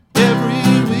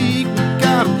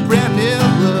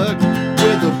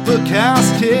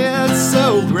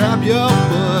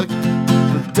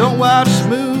Don't watch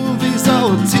movies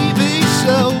or TV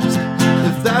shows.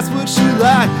 If that's what you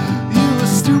like, you a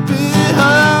stupid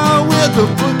hoe. We're the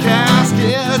Bookhouse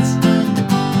Kids.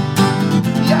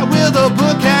 Yeah, we're the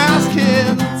Bookhouse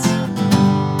Kids.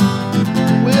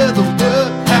 We're the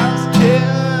Bookhouse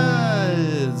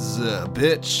Kids.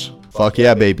 Bitch. Fuck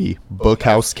yeah, baby.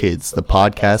 Bookhouse Kids, the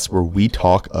podcast where we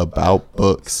talk about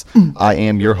books. I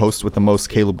am your host with the most,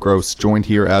 Caleb Gross, joined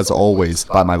here as always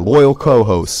by my loyal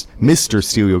co-host, Mr.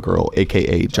 Steal Girl,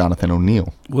 aka Jonathan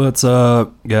O'Neill. What's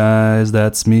up, guys?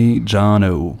 That's me,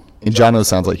 Jono. And Jono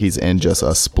sounds like he's in just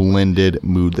a splendid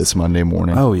mood this Monday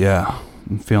morning. Oh, yeah.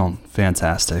 I'm feeling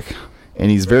fantastic.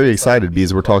 And he's very excited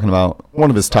because we're talking about one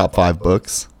of his top 5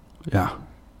 books. Yeah.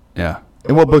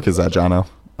 And what book is that, Jono?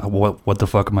 What the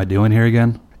fuck am I doing here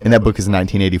again? And that book is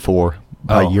 1984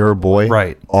 by your boy,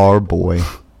 right? Our boy,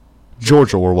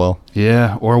 George Orwell.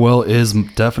 Yeah, Orwell is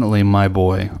definitely my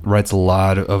boy. Writes a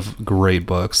lot of great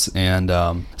books, and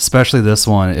especially this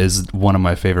one is one of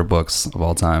my favorite books of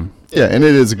all time. Yeah, and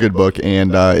it is a good book,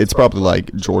 and it's probably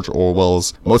like George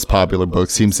Orwell's most popular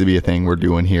book. Seems to be a thing we're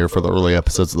doing here for the early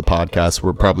episodes of the podcast.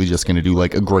 We're probably just going to do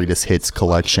like a greatest hits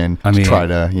collection to try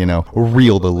to,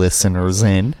 reel the listeners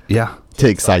in. Yeah. To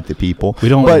excite the people. We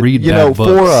don't read bad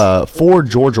books. For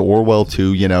George Orwell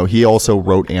too, he also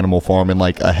wrote Animal Farm, and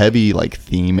like a heavy like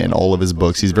theme in all of his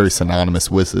books. He's very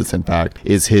synonymous with this, in fact,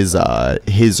 is his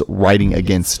writing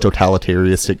against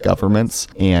totalitarianistic governments,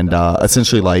 and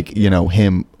essentially like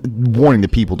him warning the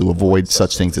people to avoid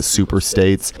such things as super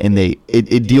states. And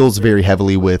it deals very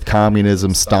heavily with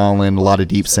communism, Stalin, a lot of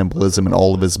deep symbolism in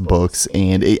all of his books,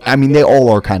 and they all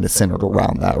are kind of centered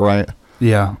around that, right?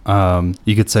 Yeah,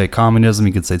 you could say communism,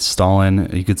 you could say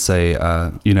Stalin, you could say,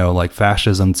 like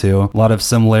fascism too. A lot of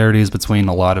similarities between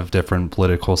a lot of different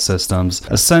political systems.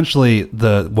 Essentially,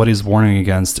 what he's warning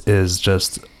against is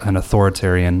just an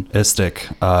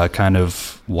authoritarianistic kind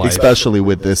of life. Especially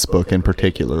with this book in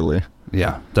particularly.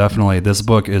 Yeah, definitely. This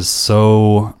book is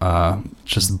so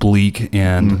just bleak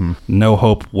and no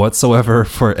hope whatsoever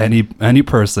for any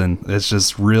person. It's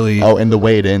just really... Oh, and the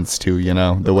way it ends too,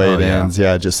 the way it ends,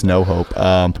 just no hope.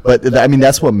 But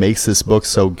that's what makes this book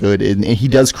so good, and he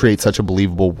does create such a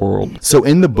believable world. So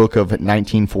in the book of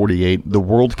 1948, the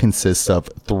world consists of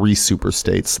 3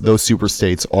 superstates. Those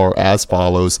superstates are as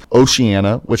follows: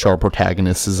 Oceania, which our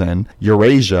protagonist is in,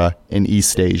 Eurasia, and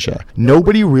East Asia.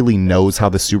 Nobody really knows how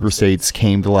the superstates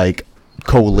came to like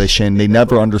coalition. They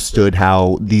never understood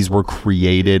how these were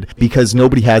created because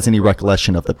nobody has any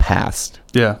recollection of the past.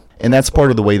 Yeah. And that's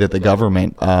part of the way that the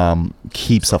government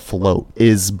keeps afloat,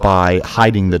 is by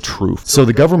hiding the truth. So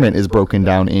the government is broken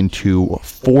down into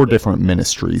 4 different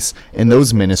ministries, and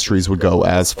those ministries would go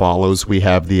as follows. We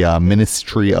have the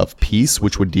Ministry of Peace,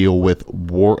 which would deal with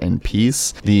war and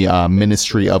peace. The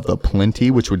Ministry of the Plenty,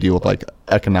 which would deal with like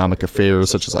economic affairs,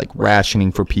 such as like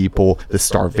rationing for people, the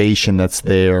starvation that's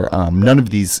there. None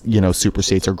of these,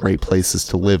 superstates are great places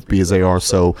to live because they are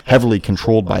so heavily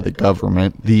controlled by the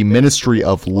government. The Ministry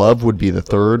of Love would be the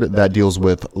third. That deals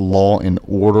with law and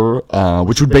order,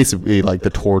 which would basically be like the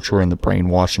torture and the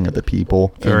brainwashing of the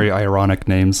people. Very ironic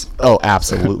names. Oh,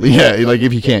 absolutely. Yeah, like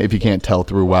if you can't tell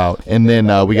throughout. And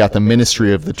then we got the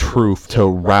Ministry of the Truth to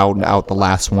round out the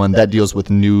last one. That deals with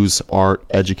news, art,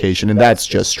 education, and that's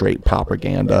just straight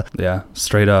propaganda. Yeah,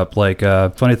 straight up. Like,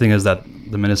 funny thing is that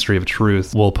the Ministry of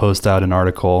Truth will post out an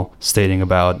article stating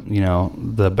about,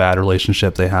 the bad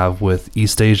relationship they have with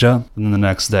East Asia. And then the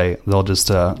next day, they'll just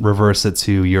reverse it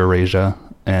to Eurasia,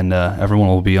 and everyone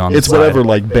will be on the side. It's whatever,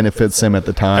 like, benefits him at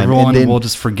the time. Everyone will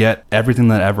just forget everything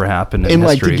that ever happened in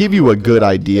history. And, to give you a good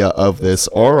idea of this,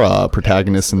 our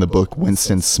protagonist in the book,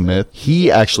 Winston Smith, he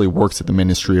actually works at the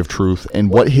Ministry of Truth, and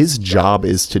what his job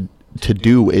is to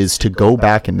do is to go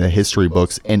back in the history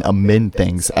books and amend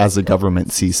things as the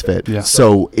government sees fit. Yeah.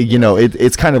 So,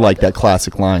 it's kind of like that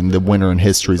classic line, the winner in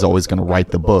history is always going to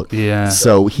write the book. Yeah.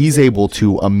 So he's able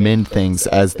to amend things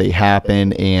as they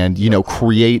happen and,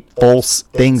 create false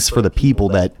things for the people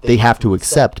that they have to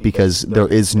accept because there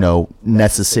is no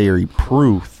necessary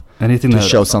proof to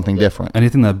show something different.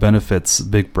 Anything that benefits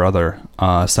Big Brother,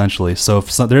 essentially. So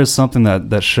if there's something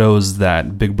that shows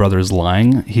that Big Brother is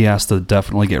lying, he has to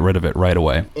definitely get rid of it right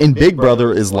away. And Big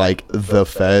Brother is like the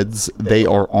feds. They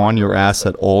are on your ass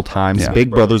at all times. Yeah. Big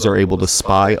Brothers are able to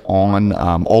spy on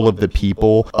all of the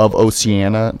people of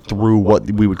Oceania through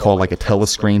what we would call like a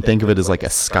telescreen. Think of it as like a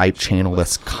Skype channel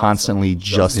that's constantly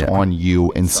just on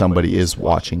you and somebody is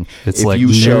watching. It's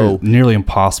nearly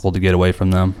impossible to get away from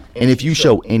them. And if you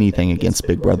show anything against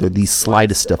Big Brother, the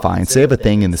slightest defiance, they have a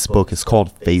thing in this book, it's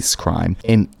called face crime.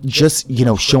 And just,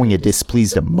 showing a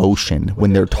displeased emotion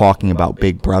when they're talking about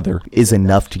Big Brother is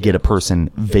enough to get a person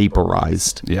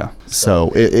vaporized. Yeah.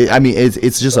 So,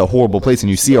 it's just a horrible place. And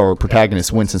you see our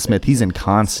protagonist, Winston Smith, he's in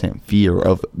constant fear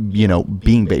of,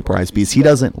 being vaporized because he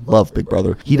doesn't love Big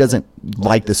Brother. He doesn't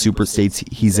like the super states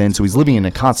he's in. So he's living in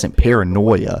a constant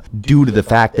paranoia due to the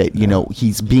fact that,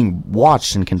 he's being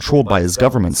watched and controlled by his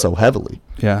government so heavily.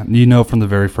 Yeah, from the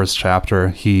very first chapter,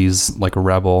 he's like a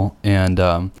rebel, and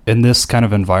in this kind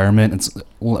of environment, it's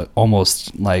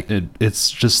almost like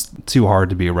it's just too hard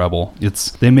to be a rebel.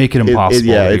 They make it impossible. To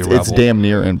be a rebel. It's damn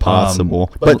near impossible.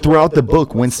 But throughout the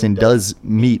book, Winston does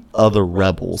meet other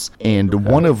rebels, and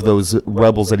one of those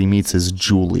rebels that he meets is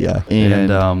Julia,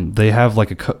 and they have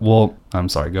like I'm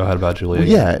sorry, go ahead about Julia.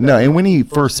 Yeah, no, and when he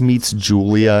first meets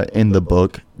Julia in the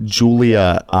book,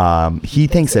 Julia, he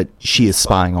thinks that she is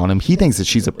spying on him. He thinks that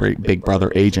she's a Big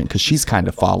Brother agent because she's kind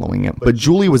of following him. But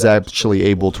Julia was actually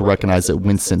able to recognize that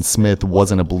Winston Smith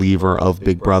wasn't a believer of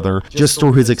Big Brother just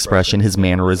through his expression, his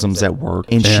mannerisms at work.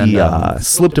 And she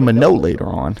slipped him a note later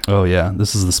on. Oh, yeah.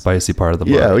 This is the spicy part of the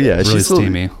book. Yeah, really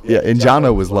steamy. Yeah, and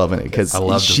Jono was loving it because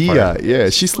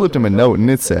she slipped him a note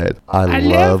and it said, I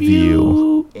love you.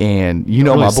 And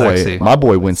really my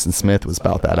boy Winston Smith was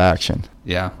about that action.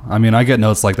 Yeah, I get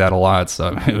notes like that a lot,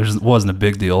 so it wasn't a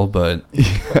big deal, but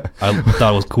I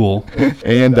thought it was cool.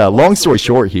 And long story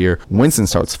short here, Winston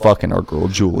starts fucking our girl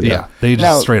Julia. Yeah, they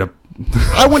just straight up.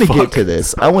 I want to get to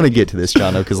this,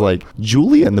 Jono, because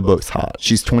Julia in the book's hot.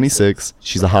 She's 26.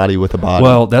 She's a hottie with a body.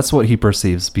 Well, that's what he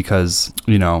perceives because,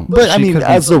 But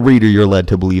as the reader, you're led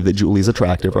to believe that Julie's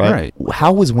attractive, right? Right.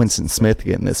 How was Winston Smith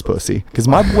getting this pussy? Because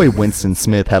my boy Winston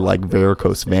Smith had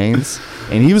varicose veins,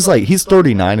 and he was he's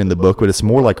 39 in the book, but it's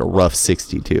more like a rough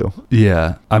 62.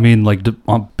 Yeah,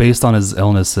 based on his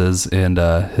illnesses and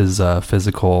his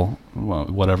physical. Well,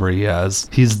 whatever he has,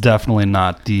 he's definitely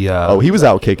not the he was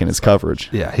out kicking his coverage.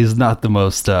 Yeah, he's not the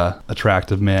most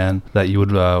attractive man that you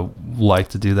would like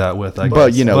to do that with, I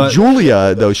guess. But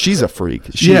Julia, though, she's a freak.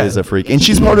 She is a freak, and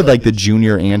she's part of the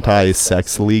junior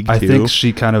anti-sex league too. I think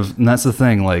she kind of, and that's the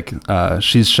thing,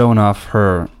 she's showing off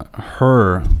her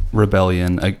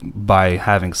rebellion by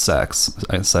having sex,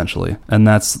 essentially, and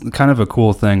that's kind of a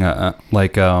cool thing.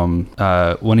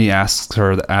 When he asks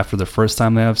her after the first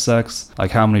time they have sex,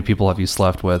 how many people have you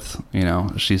slept with?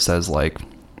 She says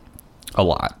a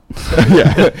lot.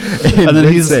 Yeah. and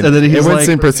then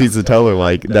Winston proceeds to tell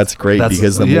her that's great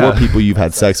because the more people you've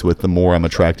had sex with, the more I'm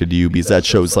attracted to you, because that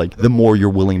shows the more you're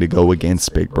willing to go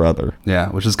against Big Brother. Yeah,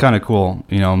 which is kind of cool.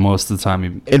 Most of the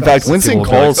time, in fact, Winston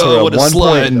calls her at one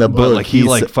point in the book. He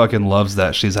fucking loves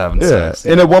that she's having sex.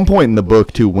 And at one point in the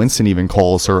book too, Winston even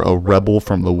calls her a rebel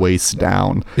from the waist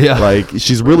down. Yeah,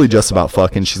 she's really just about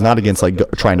fucking. She's not against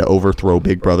trying to overthrow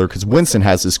Big Brother, because Winston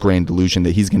has this grand delusion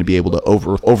that he's going to be able to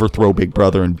overthrow Big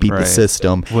Brother and beat the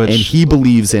system, and he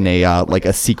believes in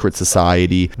a secret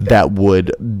society that will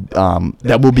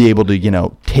be able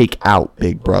to take out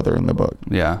Big Brother in the book.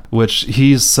 Yeah, which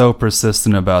he's so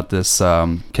persistent about this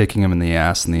kicking him in the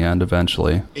ass in the end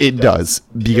eventually. It does,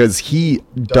 because he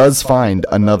does find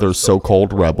another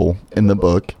so-called rebel in the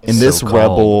book, and this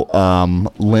rebel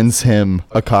lends him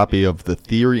a copy of The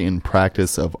Theory and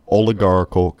Practice of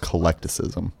Oligarchical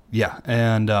Collectivism. Yeah,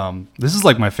 and this is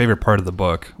my favorite part of the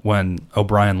book, when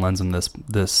O'Brien lends him this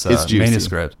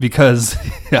manuscript, because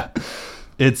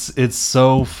it's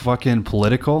so fucking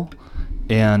political,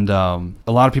 and a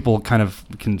lot of people kind of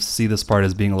can see this part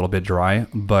as being a little bit dry,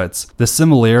 but the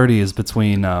similarities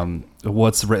between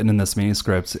what's written in this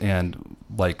manuscript and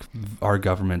our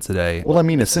government today. Well,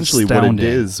 essentially what it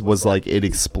is was it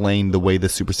explained the way the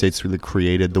super states were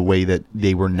created, the way that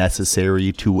they were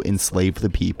necessary to enslave the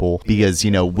people, because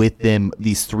with them,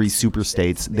 these three super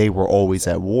states, they were always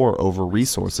at war over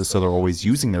resources, so they're always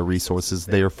using their resources,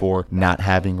 therefore not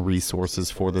having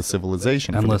resources for the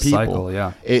civilization, endless for the people. Cycle,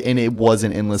 yeah. And it was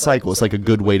an endless cycle. It's a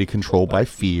good way to control by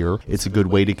fear. It's a good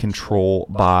way to control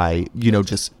by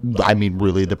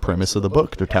really the premise of the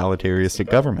book, totalitarianistic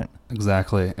government.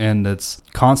 Exactly. And it's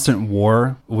constant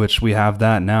war, which we have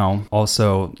that now.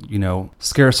 Also,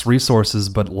 scarce resources,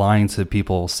 but lying to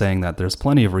people, saying that there's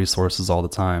plenty of resources all the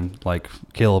time, like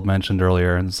Caleb mentioned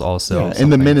earlier. And it's also in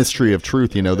the ministry of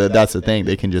truth, that's the thing.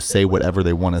 They can just say whatever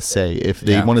they want to say. If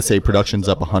they want to say production's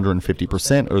up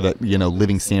 150%, or that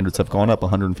living standards have gone up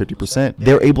 150%,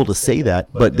 they're able to say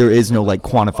that, but there is no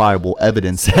quantifiable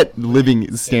evidence that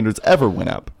living standards ever went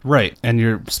up. Right. And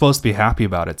you're supposed to be happy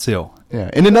about it too. Yeah,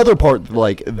 and another part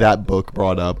like that book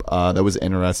brought up that was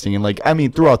interesting, and like I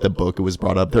mean throughout the book it was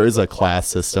brought up, there is a class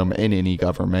system in any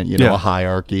government, you know, Yeah. a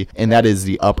hierarchy, and that is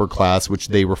the upper class, which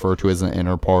they refer to as an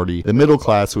inner party, the middle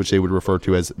class, which they would refer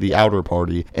to as the outer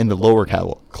party, and the lower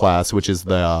class, which is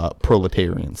the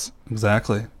proletarians.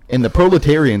 Exactly. And the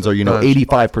proletarians are, you know,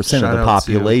 85% of shout the out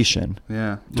population.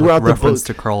 Yeah. Throughout the reference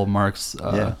book- to Karl Marx'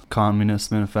 Yeah. Communist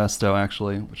Manifesto,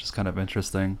 actually, which is kind of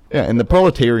interesting. Yeah, and the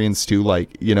proletarians too,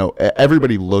 like, you know,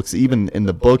 everybody looks, even in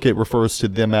the book it refers to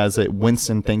them as it.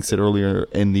 Winston thinks it earlier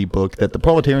in the book that the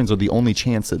proletarians are the only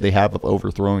chance that they have of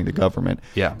overthrowing the government.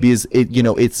 Yeah. Because it, you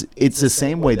know, it's the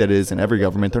same way that it is in every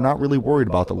government. They're not really worried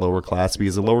about the lower class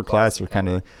because the lower class are kind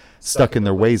of stuck in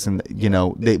their ways, and you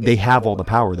know, they have all the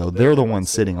power though. They're the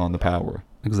ones sitting on the power.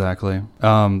 Exactly.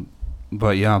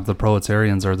 But yeah, the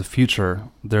proletarians are the future.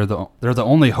 They're the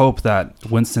only hope that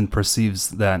Winston perceives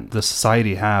that the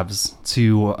society has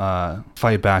to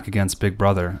fight back against Big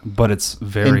Brother. But it's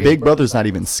very And Big Brother's not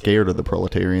even scared of the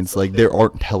proletarians. Like, there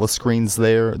aren't telescreens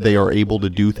there. They are able to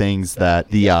do things that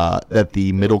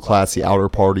the middle class, the outer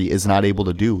party, is not able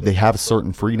to do. They have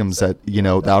certain freedoms that, you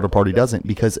know, the outer party doesn't,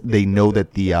 because they know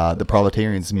that the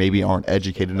proletarians maybe aren't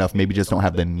educated enough, maybe just don't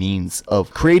have the means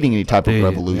of creating any type of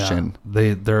revolution.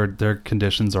 Yeah, their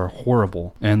conditions are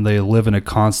horrible, and they live in a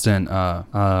constant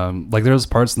like there's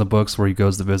parts in the books where he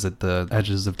goes to visit the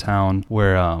edges of town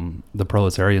where the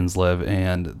proletarians live,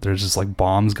 and there's just like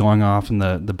bombs going off in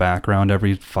the background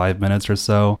every 5 minutes or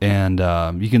so, and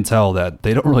you can tell that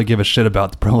they don't really give a shit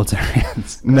about the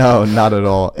proletarians. No, not at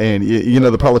all. And you know,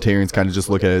 the proletarians kind of just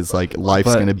look at it as like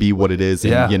life's going to be what it is,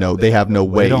 and yeah. you know, they have no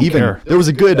way. don't Even care. there was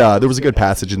a good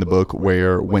passage in the book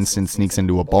where Winston sneaks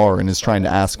into a bar and is trying to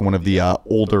ask one of the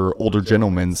older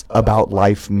gentlemen about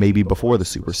life maybe before the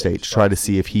super stage, try to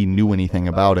see if he knew anything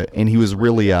about it, and he was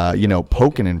really you know,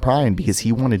 poking and prying because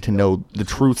he wanted to know the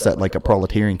truths that like a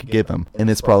proletarian could give him, and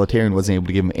this proletarian wasn't able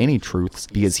to give him any truths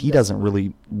because he doesn't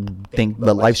really think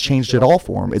that life's changed at all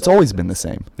for him. It's always been the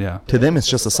same. Yeah. To them, it's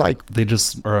just a cycle. They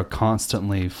just are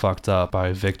constantly fucked up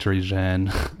by Victory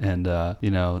Gen and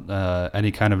you know,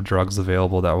 any kind of drugs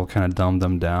available that will kind of dumb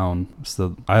them down.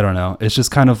 So I don't know. It's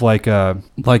just kind of like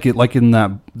in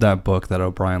that book that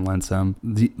O'Brien lends him.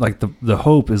 The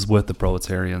hope is with the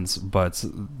proletarians, but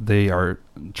they are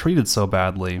treated so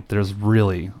badly. There's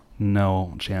really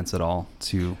no chance at all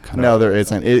to kind of... No, there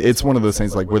isn't. It's one of those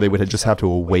things like where they would just have to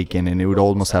awaken, and it would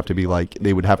almost have to be like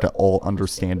they would have to all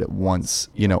understand at once,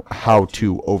 you know, how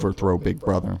to overthrow Big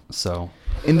Brother. So...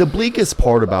 And the bleakest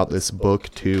part about this book,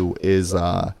 too, is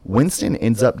Winston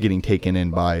ends up getting taken in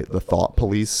by the Thought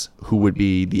Police, who would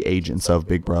be the agents of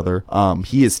Big Brother.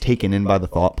 He is taken in by the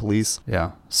Thought Police.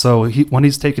 Yeah. So when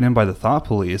he's taken in by the Thought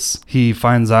Police, he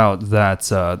finds out that,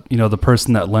 you know, the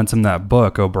person that lent him that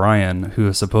book, O'Brien,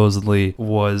 who supposedly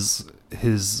was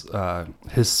his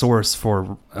source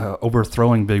for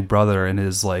overthrowing Big Brother and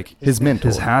his mentor,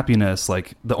 his happiness,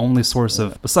 like the only source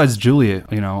of, besides Julia,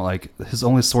 you know, like his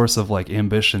only source of like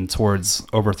ambition towards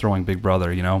overthrowing Big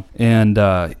Brother, you know. And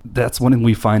that's when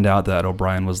we find out that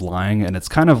O'Brien was lying, and it's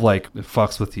kind of like it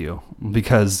fucks with you,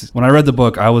 because when I read the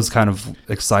book I was kind of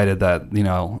excited that, you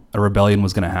know, a rebellion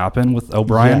was going to happen with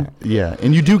O'Brien. Yeah,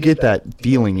 and you do get that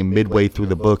feeling in midway through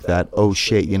the book that, oh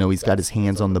shit, you know, he's got his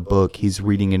hands on the book, he's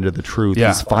reading into the truth, Yeah,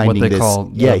 he's finding what they this, call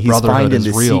he's brotherhood finding is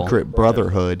this real. secret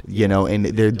brotherhood, you know, and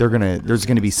there's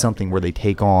gonna be something where they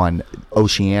take on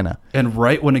Oceania. And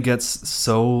right when it gets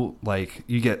so like,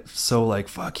 you get so like,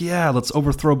 fuck yeah, let's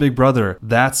overthrow Big Brother,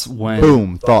 that's when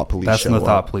Boom, Thought Police that's when show the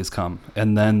Thought up. Police come,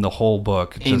 and then the whole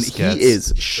book And just he gets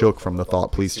is shook from the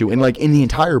Thought Police too. And like in the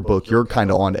entire book, you're kind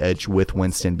of on edge with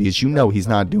Winston because you know he's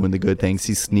not doing the good things.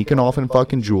 He's sneaking off in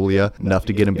fucking Julia enough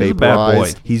to get him He's a bad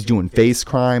vaporized. boy. He's doing face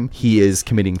crime. He is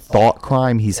committing thought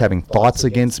crime. He's having thoughts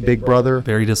against Big Brother.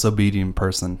 very disobedient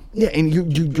person. Yeah, and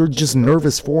you're just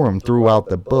nervous for him throughout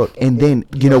the book. And then,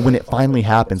 you know, when it finally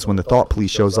happens, when the Thought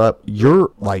Police shows up,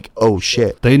 you're like, oh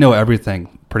shit. They know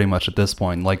everything pretty much at this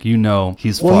point. Like, you know,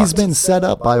 he's Well, he's fucked been set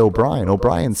up by O'Brien.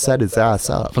 O'Brien set his ass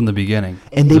up. from the beginning.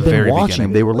 And they've the been very watching beginning.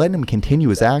 him. They were letting him continue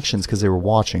his actions because they were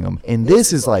watching him. And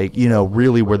this is like, you know,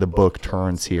 really where the book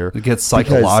turns here. It gets Because-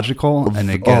 psychological, and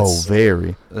it gets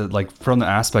very. like from the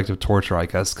aspect of torture, I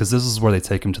guess, because this is where they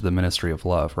take him to the Ministry of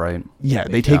Love, right? Yeah,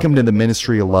 they take him to the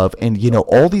Ministry of Love, and you know,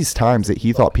 all these times that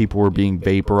he thought people were being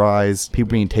vaporized,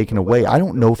 people being taken away, I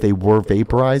don't know if they were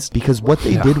vaporized, because what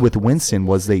they did with Winston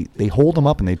was they hold him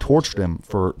up and they tortured him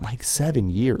for like 7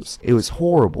 years. It was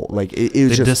horrible. Like it was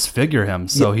They just disfigure him,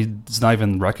 so he's not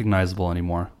even recognizable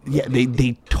anymore. Yeah,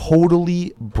 they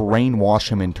totally brainwash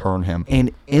him and turn him.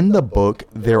 And in the book,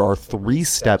 there are 3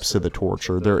 steps to the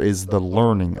torture. There is the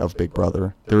learning of Big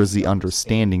Brother. There is the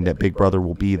understanding that Big Brother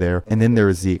will be there. And then there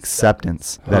is the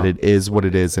acceptance that it is what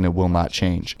it is and it will not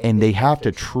change. And they have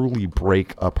to truly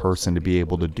break a person to be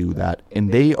able to do that.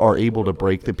 And they are able to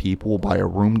break the people by a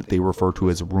room that they refer to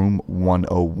as Room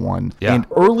 101. Yeah. And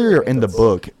earlier in the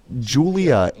book,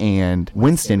 Julia and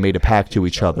Winston made a pact to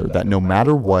each other that no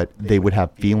matter what, they would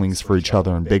have feelings for each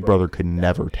other, and Big Brother could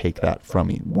never take that from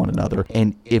one another.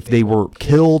 And if they were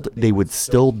killed, they would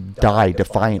still die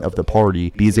defiant of the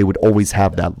party because they would always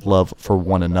have that love for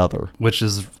one another. Which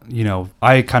is, you know,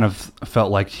 I kind of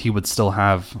felt like he would still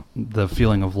have the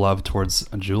feeling of love towards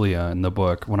Julia in the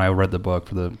book when I read the book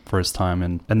for the first time.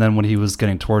 And then when he was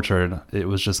getting tortured, it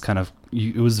was just kind of,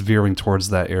 it was veering towards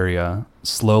that area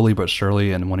slowly but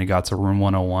surely. And when he got to Room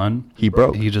 101, he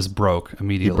broke. He just broke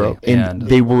immediately. He broke. And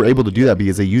they were able to do that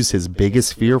because they used his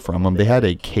biggest fear from him. They had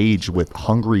a cage with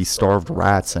hungry, starved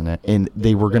rats in it, and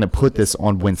they were going to put this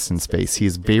on Winston's face. He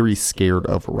is very scared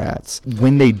of rats.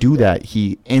 When they do that,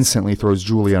 he instantly throws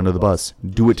Julia under the bus.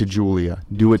 Do it to Julia.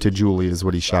 Do it to Julia is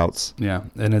what he shouts. Yeah,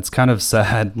 and it's kind of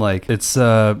sad. Like, that's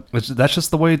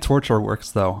just the way torture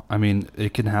works, though. I mean,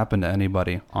 it can happen to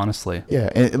anybody, honestly. Yeah,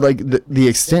 and like the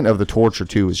extent of the torture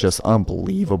too is just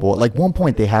unbelievable. Like one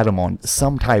point they had him on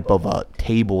some type of a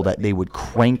table that they would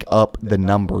crank up the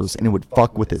numbers and it would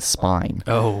fuck with his spine.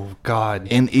 Oh God!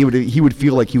 And he would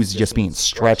feel like he was just being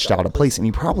stretched out of place, and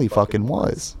he probably fucking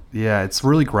was. Yeah, it's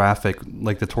really graphic,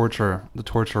 like the torture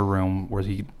room where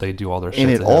they do all their shit. And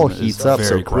it to all him heats up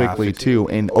so quickly graphic. too.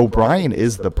 And O'Brien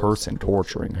is the person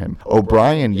torturing him.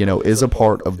 O'Brien, you know, is a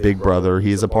part of Big Brother.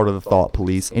 He is a part of the Thought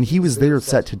Police, and he was there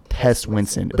set to test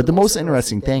Winston. But the most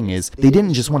interesting thing is they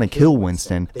didn't just want to kill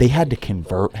Winston; they had to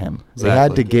convert him. They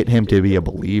had to get him to be a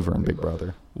believer in Big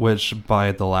Brother. Which,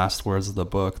 by the last words of the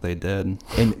book, they did.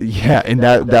 And yeah, and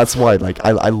that's why, like,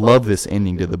 I love this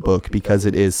ending to the book because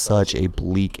it is such a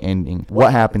bleak ending.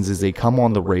 What happens is they come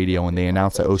on the radio and they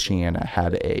announce that Oceania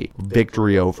had a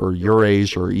victory over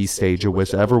Eurasia or East Asia,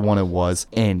 whichever one it was,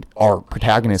 and our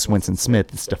protagonist, Winston Smith,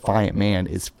 this defiant man,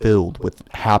 is filled with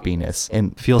happiness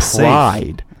and feels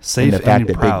pride. Safe in the fact and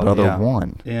that proud, Big Brother yeah.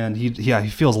 won. And he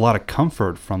feels a lot of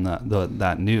comfort from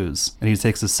that news. And he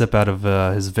takes a sip out of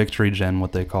his victory gin,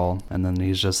 what they call, and then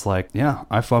he's just like, yeah,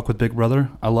 I fuck with Big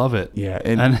Brother. I love it. Yeah.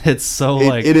 And it's so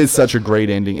it is such a great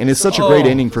ending. And it's such a great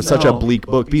ending for such a bleak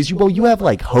book because you have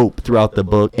like hope throughout the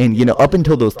book. And, you know, up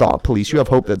until those Thought Police, you have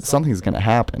hope that something's going to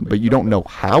happen, but you don't know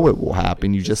how it will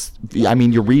happen.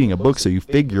 You're reading a book, so you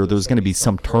figure there's going to be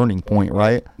some turning point,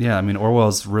 right? Yeah, I mean,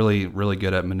 Orwell's really, really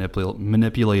good at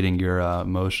manipulating your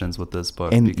emotions with this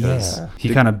book, and because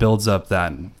he kind of builds up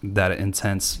that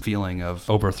intense feeling of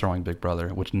overthrowing Big Brother,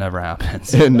 which never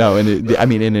happens. No, and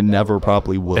it never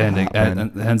probably will happen. And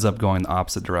it ends up going the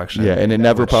opposite direction. Yeah, and it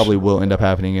never probably will end up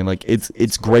happening. And like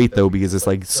it's great though because it's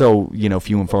like so, you know,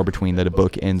 few and far between that a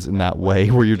book ends in that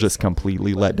way where you're just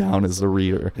completely let down as the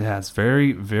reader. Yeah, it's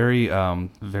very, very,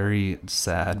 very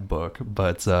sad book,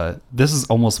 but this is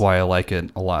almost why I like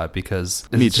it a lot because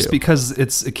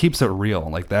it keeps it real.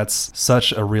 Like that's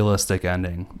such a realistic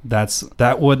ending. That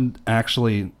stuff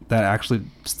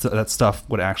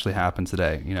would actually happen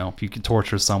today. You know, if you could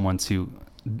torture someone to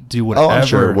do whatever, I'm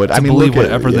sure it would. to believe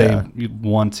whatever they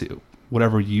want to,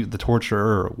 whatever the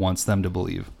torturer wants them to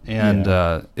believe. And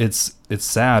it's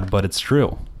sad, but it's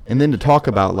true. And then to talk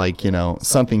about, like, you know,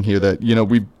 something here that, you know,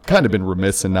 we've kind of been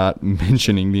remiss in not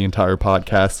mentioning the entire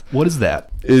podcast. What is that?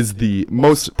 Is the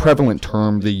most prevalent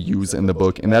term they use in the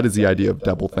book, and that is the idea of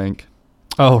doublethink.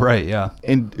 Oh, right, yeah.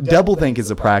 And doublethink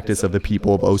is a practice of the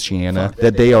people of Oceania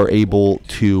that they are able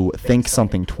to think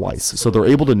something twice. So they're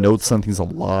able to note something's a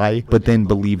lie, but then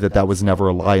believe that was never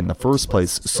a lie in the first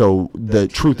place. So the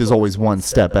truth is always one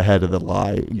step ahead of the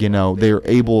lie. You know,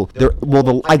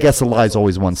 I guess the lie is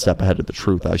always one step ahead of the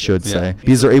truth, I should say.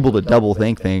 Because they're able to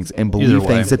doublethink things and believe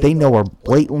things that they know are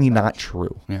blatantly not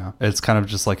true. Yeah, it's kind of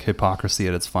just like hypocrisy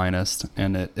at its finest.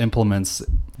 And it implements,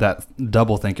 that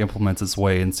doublethink implements its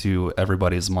way into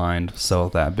everybody's mind so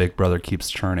that Big Brother keeps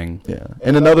churning. Yeah.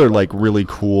 And another like really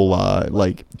cool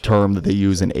like term that they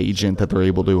use in Agent that they're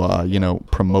able to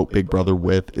promote Big Brother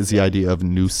with is the idea of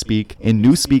newspeak. And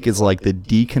newspeak is like the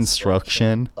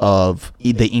deconstruction of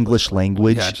the English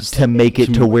language to make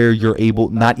it to where you're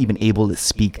not even able to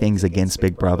speak things against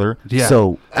Big Brother. Yeah.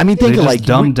 So I mean, think of like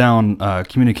dumb down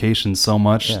communication so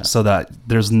much so that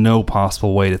there's no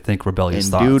possible way to think rebellious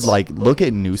thoughts. Dude, like look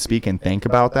at newspeak and think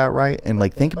about that, right? And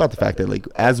like think about the fact that like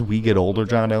as we get older,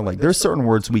 Jono, like there's certain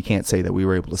words we can't say that we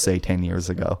were able to say 10 years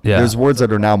ago. Yeah. There's words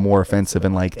that are now more offensive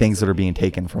and like things that are being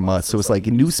taken from us. So it's like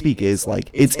Newspeak is like,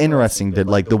 it's interesting that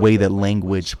like the way that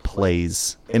language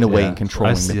plays in a way in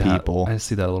controlling the people. I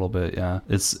see that a little bit. Yeah,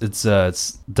 it's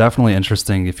definitely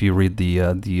interesting if you read the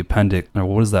appendix, or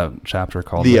what is that chapter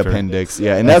called? The appendix,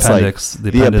 yeah, and that's appendix,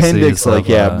 like the appendix, like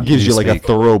gives you like a Newspeak.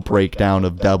 thorough breakdown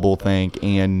of doublethink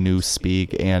and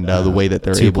Newspeak and the way that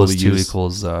they're 2 able plus to 2 use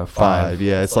equals 5. 5.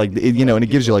 Yeah, it's like you know, and it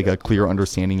gives you like a clear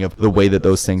understanding of the way that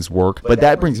those things work. But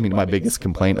that brings me to my biggest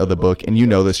complaint of the book, and you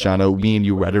know this, Jono. Me and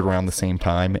you read it around the same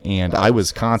time, and I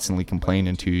was constantly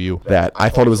complaining to you that I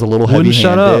thought it was a little Wouldn't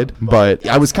shut heavy-handed, up. but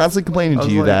I was constantly complaining to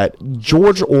you that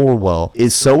George Orwell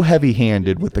is so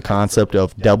heavy-handed with the concept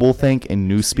of doublethink and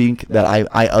Newspeak that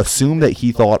I assume that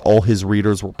he thought all his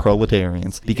readers were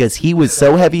proletarians because he was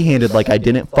so heavy-handed, like I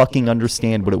didn't fucking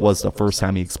understand what it was the first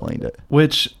time he explained it.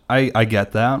 Which I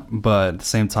get that, but at the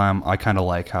same time, I kind of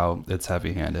like how it's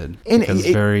heavy-handed. And because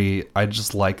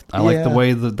I like the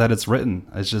way that it's written.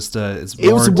 It's just it's more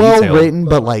It was well detailed. written,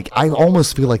 but like I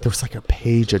almost feel like there's like a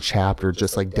page, a chapter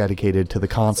just like dedicated to the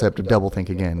concept of doublethink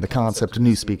again, the concept of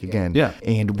Newspeak again. Yeah.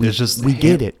 And It's just we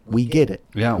get it. We get it.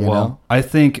 Yeah, you well, know? I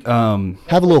think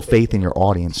Have a little faith in your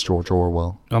audience, George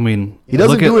Orwell. I mean, He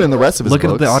doesn't look do at- it in the rest of his Look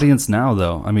at books. the audience now,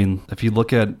 though. I mean, if you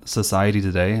look at society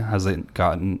today, has it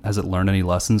learned any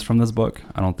lessons from this book?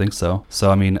 I don't think so. So,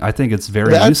 I mean, I think it's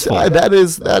very useful. That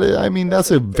is. I mean,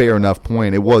 that's a fair enough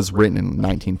point. It was written in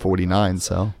 1949,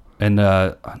 so. And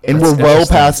And that's we're well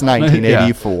interesting. past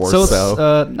 1984, Yeah. So it's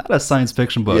so. not a science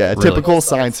fiction book. Yeah, really. typical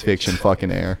science fiction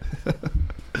fucking air.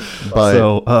 But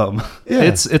So Yeah.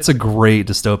 it's a great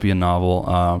dystopian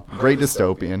novel. great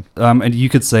dystopian. And you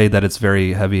could say that it's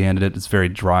very heavy-handed. It's very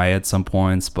dry at some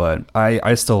points, but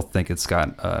I still think it's got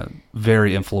a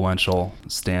very influential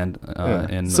stand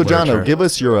in So, literature.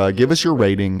 Jono, give us your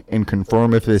rating and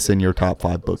confirm if it's in your top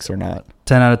 5 books or not.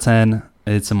 10 out of 10.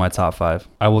 It's in my top 5.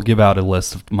 I will give out a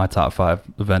list of my top 5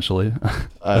 eventually.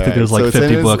 I think there's like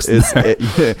 50 books in there.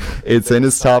 It's in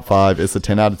his top 5. It's a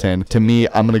 10 out of 10. To me,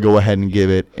 I'm going to go ahead and give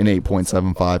it an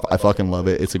 8.75. I fucking love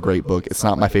it. It's a great book. It's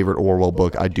not my favorite Orwell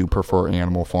book. I do prefer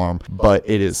Animal Farm, but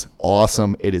it is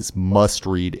awesome. It is must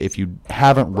read. If you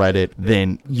haven't read it,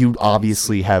 then you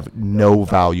obviously have no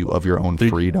value of your own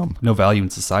freedom. No value in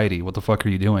society. What the fuck are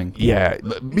you doing? Yeah,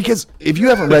 because if you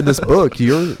haven't read this book,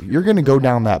 you're going to go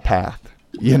down that path.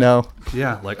 You know?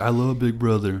 Yeah, like I love Big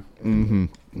Brother.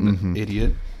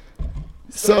 Idiot.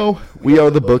 So, we are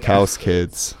the Bookhouse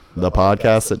Kids, the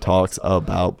podcast that talks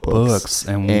about books.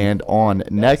 And on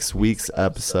next week's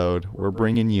episode, we're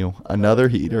bringing you another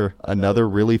heater, another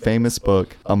really famous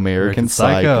book, American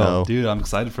Psycho. Dude, I'm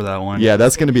excited for that one. Yeah,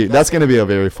 that's gonna be a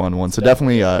very fun one. So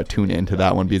definitely tune into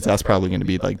that one because that's probably gonna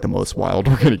be like the most wild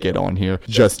we're gonna get on here,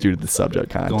 just due to the subject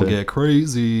content. Gonna get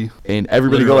crazy. And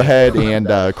everybody go ahead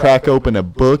and crack open a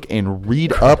book and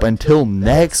read up until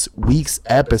next week's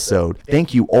episode.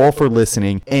 Thank you all for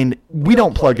listening. And we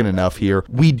don't plug it enough here.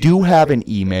 We do have an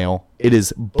email. It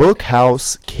is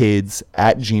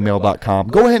bookhousekids@gmail.com.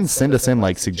 Go ahead and send us in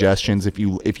like suggestions if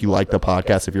you like the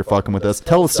podcast, if you're fucking with us.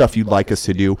 Tell us stuff you'd like us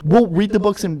to do. We'll read the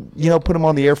books and put them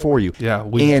on the air for you. Yeah,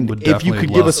 we and would if you definitely could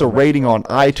give love us a rating on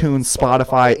iTunes,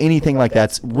 Spotify, anything like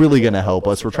that's really gonna help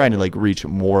us. We're trying to like reach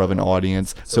more of an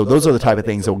audience. So those are the type of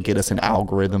things that will get us in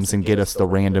algorithms and get us the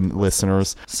random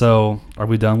listeners. So, are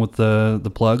we done with the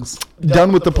plugs?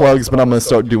 Done with the plugs, but I'm gonna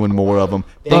start doing more of them.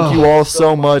 Thank you all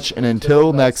so much, and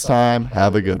until next time,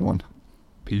 have a good one.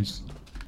 Peace.